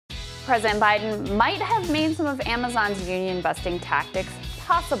President Biden might have made some of Amazon's union-busting tactics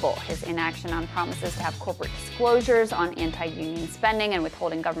possible. His inaction on promises to have corporate disclosures on anti-union spending and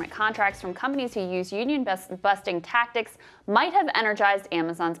withholding government contracts from companies who use union-busting tactics might have energized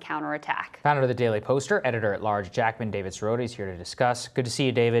Amazon's counterattack. Founder of the Daily Poster, editor-at-large Jackman, David Sirota, is here to discuss. Good to see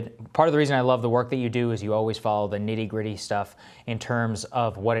you, David. Part of the reason I love the work that you do is you always follow the nitty-gritty stuff in terms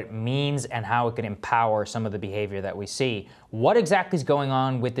of what it means and how it can empower some of the behavior that we see. What exactly is going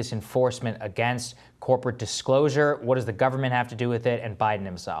on with this enforcement against corporate disclosure? What does the government have to do with it, and Biden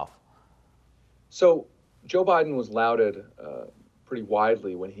himself? So Joe Biden was lauded pretty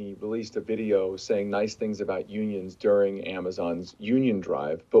widely when he released a video saying nice things about unions during Amazon's union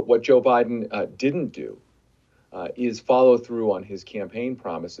drive. But what Joe Biden didn't do is follow through on his campaign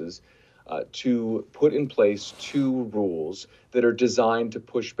promises to put in place two rules that are designed to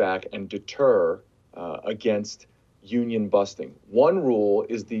push back and deter against union busting. One rule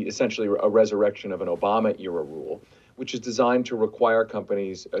is essentially a resurrection of an Obama-era rule, which is designed to require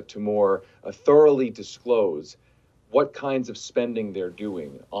companies to more thoroughly disclose what kinds of spending they're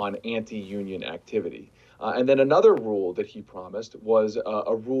doing on anti-union activity. And then another rule that he promised was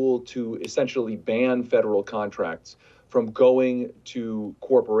a rule to essentially ban federal contracts from going to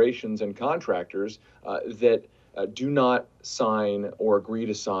corporations and contractors that do not sign or agree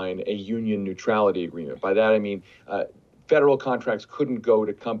to sign a union neutrality agreement. By that, I mean federal contracts couldn't go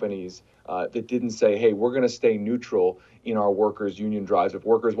to companies that didn't say, hey, we're going to stay neutral in our workers' union drives. If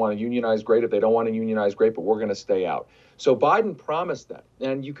workers want to unionize, great. If they don't want to unionize, great, but we're going to stay out. So Biden promised that,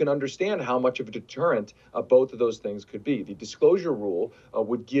 and you can understand how much of a deterrent both of those things could be. The disclosure rule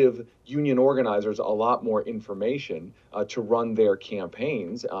would give union organizers a lot more information to run their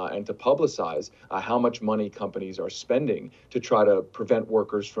campaigns and to publicize how much money companies are spending to try to prevent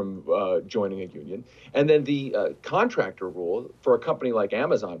workers from joining a union. And then the contractor rule for a company like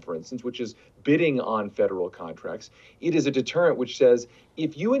Amazon, for instance, which is bidding on federal contracts, it is a deterrent which says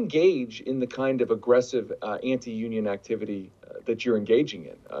if you engage in the kind of aggressive anti-union activity that you're engaging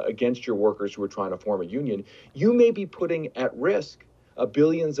in against your workers who are trying to form a union, you may be putting at risk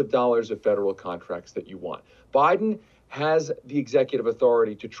billions of dollars of federal contracts that you want. Biden has the executive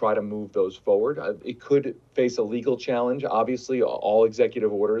authority to try to move those forward. It could face a legal challenge. Obviously, all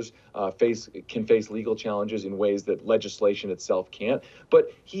executive orders can face legal challenges in ways that legislation itself can't.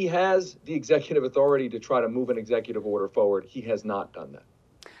 But he has the executive authority to try to move an executive order forward. He has not done that.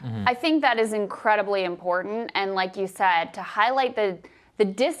 Mm-hmm. I think that is incredibly important. And like you said, to highlight the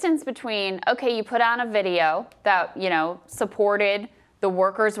distance between, okay, you put on a video that, supported the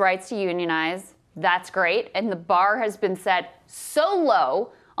workers' rights to unionize. That's great. And the bar has been set so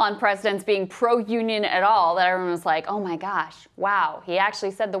low on presidents being pro-union at all that everyone was like, oh my gosh, wow, he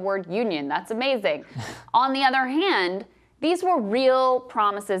actually said the word union. That's amazing. On the other hand, these were real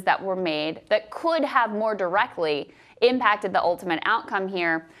promises that were made that could have more directly impacted the ultimate outcome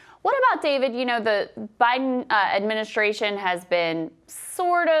here. What about, David, the Biden administration has been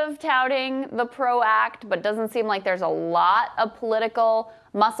sort of touting the PRO Act, but doesn't seem like there's a lot of political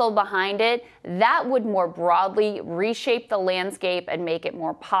muscle behind it. That would more broadly reshape the landscape and make it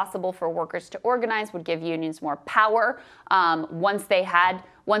more possible for workers to organize, would give unions more power once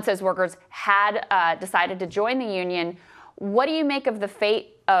those workers had decided to join the union. What do you make of the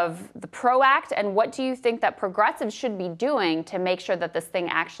fate of the PRO Act, and what do you think that progressives should be doing to make sure that this thing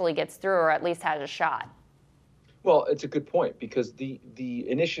actually gets through or at least has a shot? Well, it's a good point, because the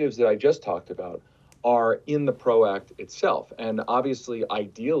initiatives that I just talked about are in the PRO Act itself. And obviously,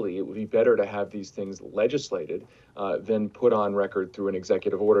 ideally, it would be better to have these things legislated than put on record through an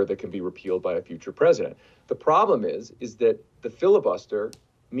executive order that can be repealed by a future president. The problem is that the filibuster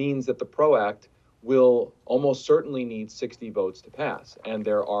means that the PRO Act will almost certainly need 60 votes to pass. And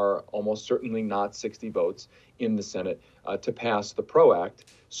there are almost certainly not 60 votes in the Senate to pass the PRO Act.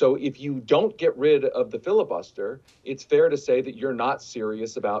 So if you don't get rid of the filibuster, it's fair to say that you're not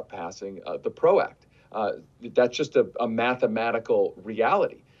serious about passing the PRO Act. That's just a mathematical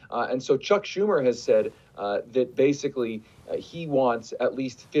reality. And so Chuck Schumer has said that basically he wants at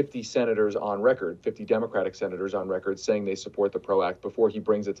least 50 senators on record, 50 Democratic senators on record saying they support the PRO Act before he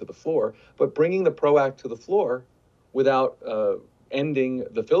brings it to the floor. But bringing the PRO Act to the floor without ending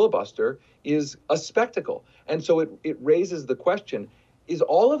the filibuster is a spectacle. And so it raises the question, is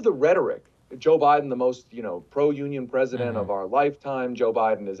all of the rhetoric, Joe Biden, the most, pro-union president of our lifetime, Joe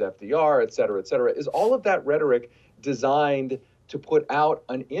Biden is FDR, et cetera, is all of that rhetoric designed to put out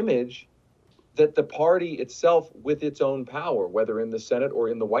an image that the party itself, with its own power, whether in the Senate or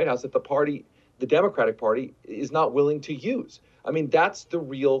in the White House, that the Democratic Party, is not willing to use? I mean, that's the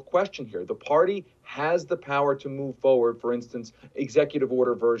real question here. The party has the power to move forward, for instance, executive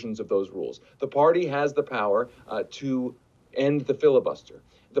order versions of those rules. The party has the power to end the filibuster.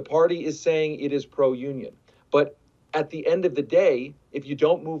 The party is saying it is pro-union. But at the end of the day, if you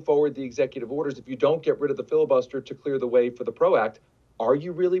don't move forward the executive orders, if you don't get rid of the filibuster to clear the way for the PRO Act, are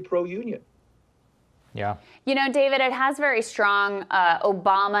you really pro-union? Yeah. You know, David, it has very strong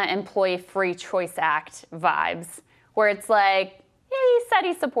Obama Employee Free Choice Act vibes, where it's like, yeah, he said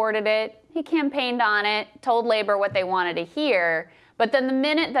he supported it, he campaigned on it, told labor what they wanted to hear, but then the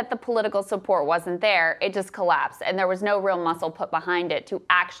minute that the political support wasn't there, it just collapsed, and there was no real muscle put behind it to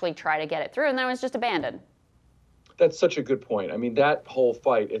actually try to get it through, and then it was just abandoned. That's such a good point. I mean, that whole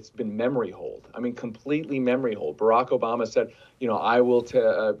fight, it's been memory hold. I mean, completely memory hold. Barack Obama said, you know, I will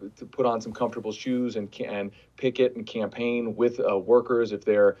to put on some comfortable shoes and picket and campaign with workers if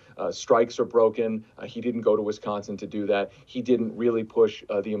their strikes are broken. He didn't go to Wisconsin to do that. He didn't really push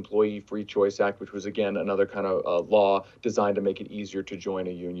the Employee Free Choice Act, which was, again, another kind of law designed to make it easier to join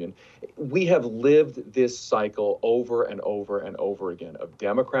a union. We have lived this cycle over and over and over again of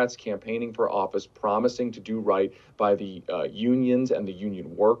Democrats campaigning for office, promising to do right by the unions and the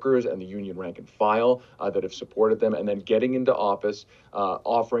union workers and the union rank and file that have supported them, and then getting into office,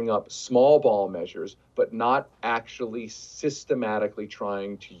 offering up small ball measures, but not actually systematically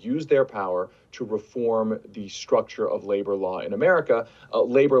trying to use their power to reform the structure of labor law in America,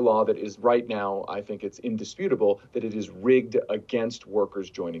 labor law that is right now, I think it's indisputable, that it is rigged against workers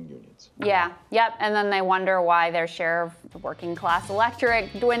joining unions. Yeah, yep, and then they wonder why their share of the working class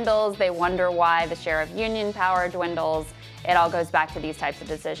electorate dwindles, they wonder why the share of union power dwindles. It all goes back to these types of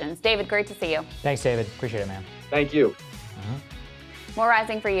decisions. David, great to see you. Thanks, David. Appreciate it, man. Thank you. More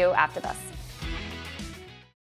Rising for you after this.